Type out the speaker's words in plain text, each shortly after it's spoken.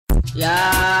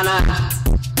Yana.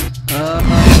 Oh,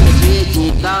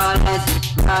 sweetie, vawulence,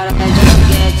 just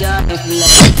get your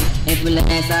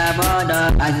influence about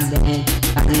the accident,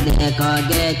 can't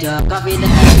get your confidence,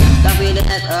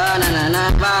 oh na,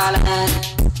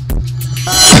 vawulence,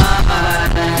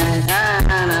 vawulence,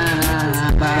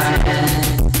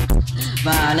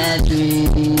 Vawulence Street,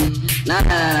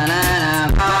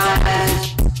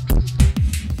 vawulence.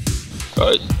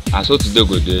 And so today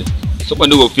go there.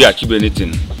 Somebody will fear achieve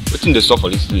anything. What's in the store for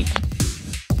this street?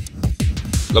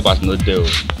 Lovers not there.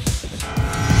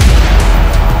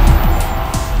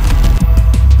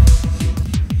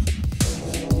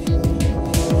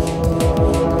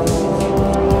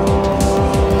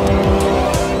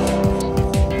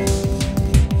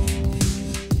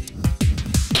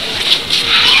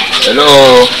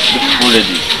 Hello, beautiful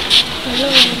lady. Hello.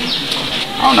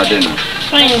 How are you doing?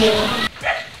 Fine.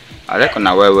 I like on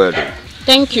a well.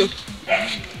 Thank you.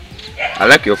 I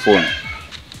like your phone.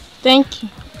 Thank you.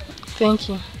 Thank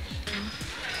you.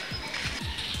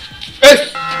 Hey!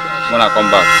 When I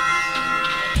come back.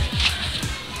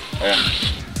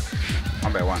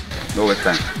 One by one. No waste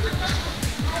time.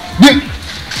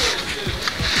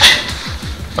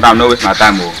 But I'm not wasting my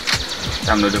time.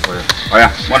 I'm not there for you. Oh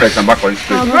yeah, more than some back for this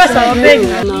place. Give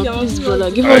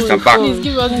us the phone.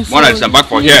 More than some back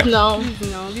for here.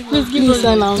 Please give us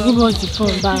now. Give us the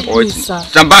phone back. Please, sir.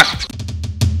 Some back.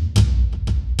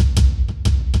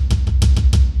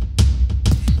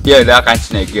 Yeah, that can't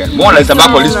thing again. More than some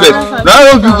back for this place.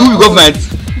 No, you government.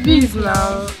 Please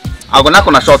now. I'm gonna knock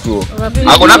on a shop too.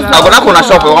 I'm gonna knock on a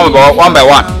shop one by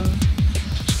one.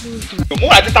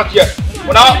 More than this up here.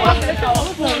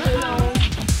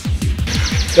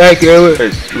 Like you will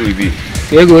be.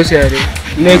 You go say it.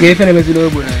 Make if any message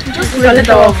over. Just collect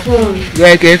our phone.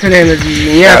 Like if any message,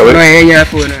 yeah, no, yeah,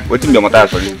 phone. What in the matter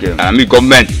for this game? I mean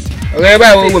government. Okay,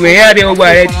 but we may have the over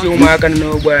it to mark and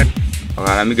no one.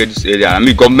 Okay, let me get this area. I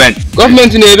mean government.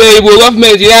 Government in a very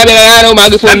government. Yeah, I know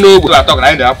microphone no. I talk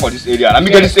I there for this area. Let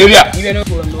me get this area.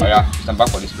 Oh yeah, stand back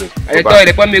for this place. I thought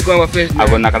they put me go on face. I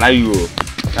go knock on you.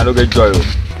 I don't get joy.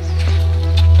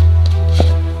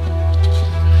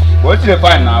 What's the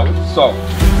fine now? What's up?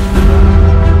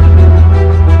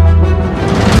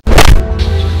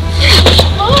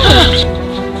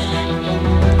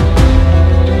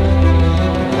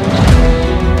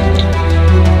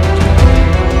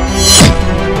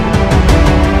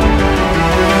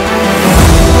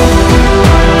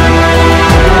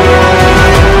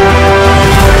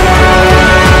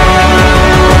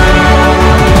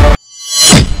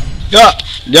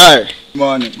 Yeah. Good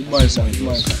morning, sir. Good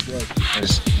morning, sir.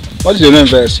 Yes. What is your name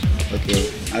first? Okay.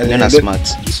 My name is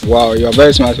Smart. Wow, you are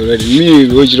very smart already. Me,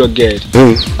 Roji Rugged.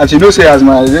 As you know, say as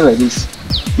my day like this.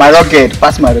 My rugged,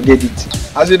 pass my rugged it.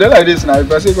 As you do like this now, if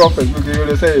I say go on Facebook, you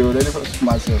will say you already for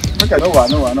myself. Make it no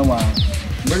one.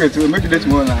 Make it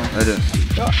tomorrow now.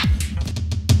 Yeah.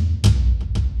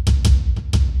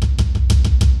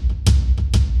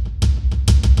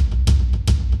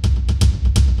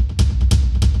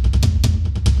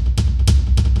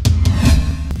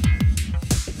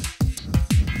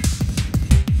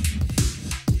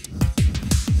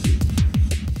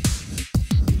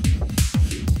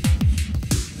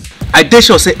 I dey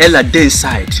sure say Ella dey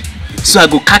inside. So I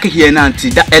go cack here now until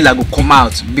that Ella go come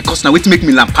out because now wait make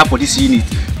me lampard for this unit.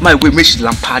 My way make she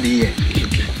lampard here.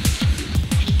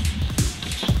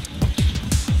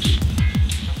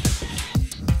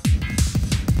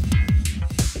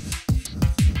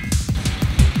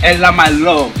 Ella my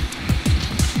love.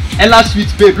 Ella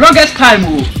sweet babe. Longest time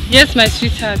oh. Yes, my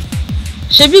sweetheart.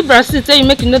 Shebi Brazil tell you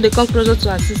make you know they come closer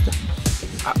to her sister.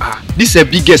 This is a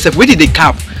big girl self. Where did they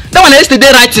cap? That one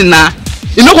yesterday writing now.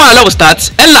 You know when I love start?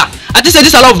 Ella, I just say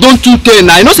this love don't too tell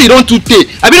now. You know say you don't too tell.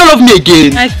 I be don't love me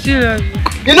again. I still love you.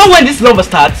 You know when this love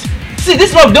starts? See,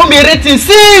 this love don't be rating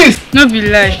since. No be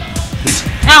lie.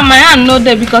 My hand no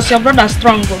there because your brother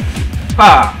strong.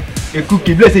 A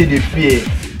cookie, bless say they fear.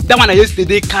 That one I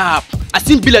yesterday cap. I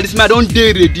seen Bill and this man don't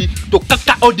dare ready to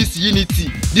kaka all this unity.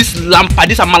 This lampa,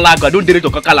 this amalaga, don't dare to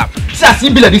kaka lamp. See, I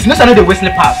seen Bill and this, no say the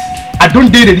Wesley pass. I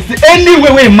don't dare ready. See,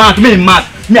 anywhere where mad, me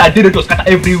I dare to scatter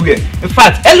everywhere. In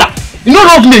fact, Ella, you know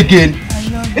love me again. I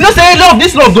love you. You know say love,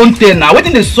 this love don't tell now.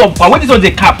 Waiting the sub, waiting on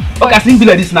the cap. Okay, I seen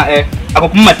Bill and this now. I go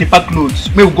put my paper clothes.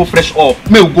 May we go fresh up.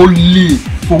 May we go leave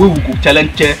for where we go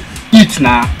challenge eat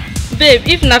now. Babe,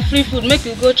 if not free food, make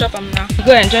you go chop them now.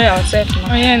 Go enjoy yourself now.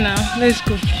 Oh yeah, now let's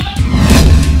go.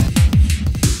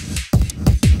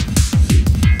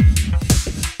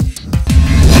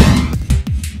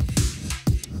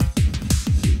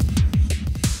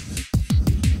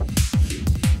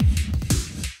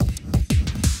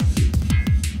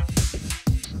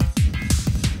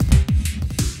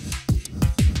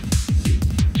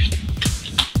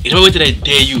 You know what I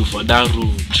tell you for that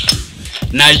road?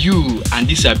 Now you and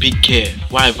this a big care.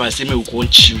 Why if I say me we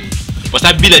want you? But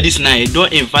I be like this now,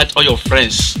 don't invite all your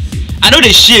friends. I know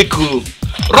they shake you.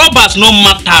 Robbers no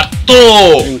matter at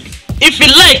all. If you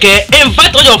like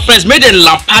invite all your friends, make them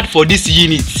lampard for this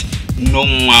unit. No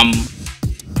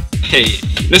hey,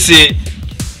 let's say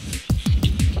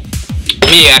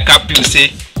me I cap you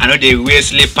say I know they wear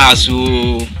slippers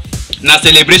so now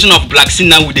celebration of Black Sea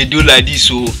now they do like this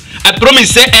so I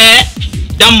promise say that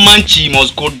manchi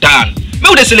must go down.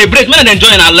 Maybe they celebrate, maybe they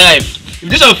enjoy in our life. If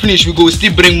this one finish, we go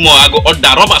still bring more. I go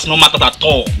order. Robbers no matter at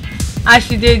all. As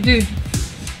they do,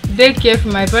 they care for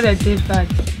my brother. They bad.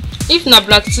 If na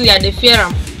Black Sea, they fear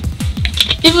him.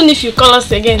 Even if you call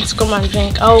us again to come and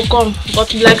drink, I will come.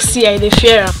 But Black Sea, they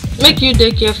fear him. Make you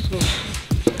they careful.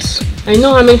 I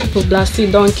know how many people Black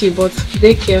Sea don't kill, but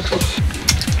they careful.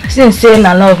 Since saying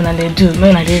na love na they do,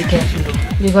 me na they careful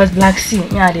because Black Sea,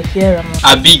 yeah, they fear him.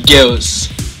 I big girls,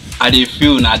 I they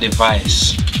feel na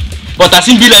device. But as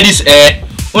in be like this,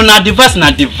 on a device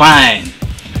na divine.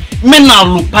 Me na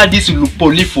lupa this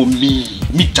lupoli for me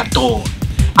at all.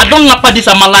 I don't lapa this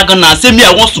amalaga na say me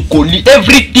I want to collect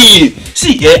everything.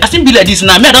 See, as in be like this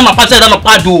now, me I don't lapa say I don't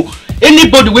lapa do.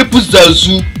 Anybody we put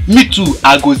zazu, me too,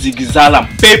 I go zigzala,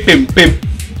 pem.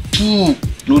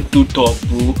 No to talk,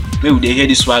 bro. Maybe they hear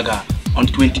this swagger on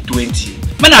 2020.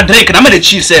 Man, I drink, I'm gonna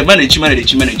chill, say, man, I chill.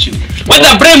 But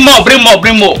I bring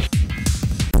more.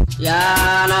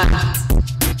 Yana,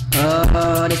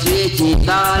 oh, the sweet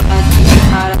calling.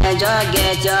 All I just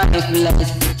get your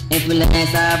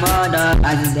influence about the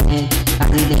accident.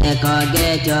 Cause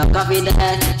get your confidence,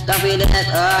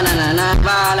 oh, na,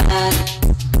 violence.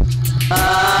 Oh,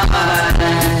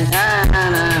 violence,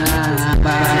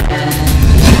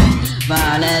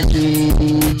 Vawulence Street,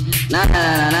 na,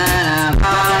 violence,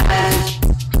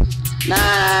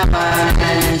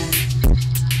 violence.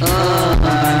 Oh,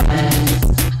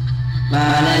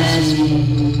 Vawulence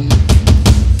Street.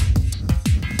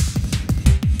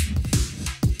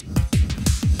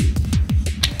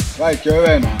 Right,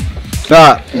 you're now.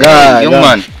 Young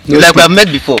man, you like we have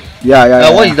met before. Yeah.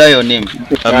 What is that your name?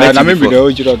 I've met you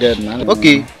before.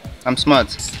 Okay, I'm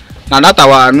smart. Now that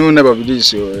our new neighbor with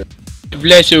this.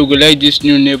 Bless you, go like this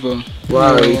new neighbor.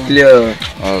 Wow, clear.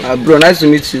 Bro, nice to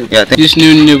meet you. Yeah, this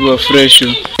new neighbor fresh.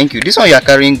 Thank you. This one you are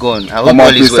carrying gun. I hope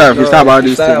all is well. Freestyle about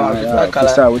this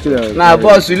thing. Nah,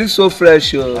 boss, you look so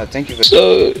fresh. Thank you very much.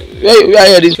 So,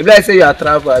 where are this? If I say you are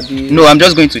traveling. No, I'm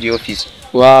just going to the office.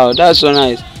 Wow, that's so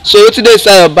nice. So today is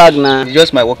your bag now? It's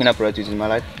just my working apparatus in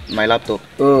my laptop.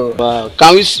 Oh, wow.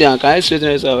 Can we see? Can I straighten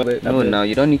this up? No, now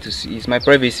you don't need to see. It's my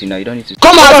privacy now. You don't need to see.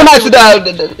 Come on, I see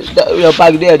your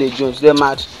bag there, the Jones, they're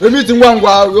mad. We meeting one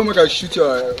while we make a shoot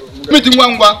your meeting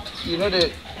one while. You know the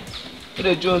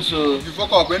Jones, so you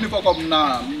fuck up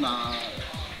now.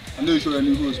 I know you show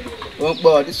any rules. Oh,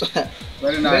 boy, this one.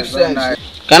 Very nice.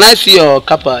 Can I see your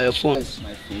kappa, your phone?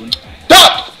 My phone.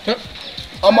 Stop!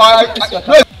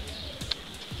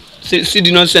 See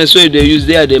the nonsense where they use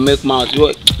there, they make mouth.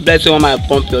 Bless you, my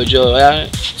pump your jaw. Yeah?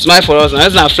 Smile for us.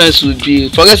 That's our friends would be.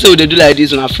 Forget say they do like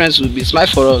this, and our friends would be. Smile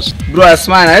for us. Bro, I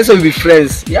smile. I also be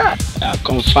friends. Yeah.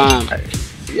 Confirm.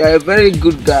 You're a very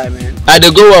good guy, man. They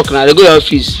go work now. They go to your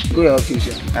office. Go to your office.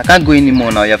 Yeah. I can't go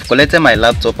anymore now. You have collected my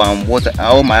laptop and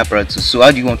all my apparatus. So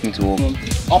how do you want me to work?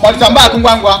 I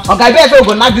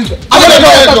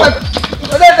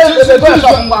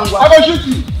will shoot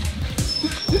you.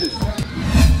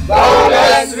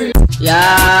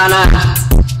 Yana,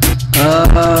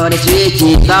 oh, the sweet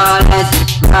Vawulence.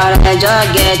 Just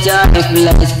get your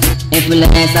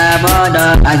influence about the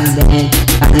accident.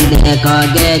 Cause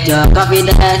get your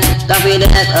confidence,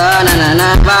 oh,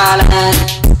 na,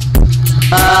 violence.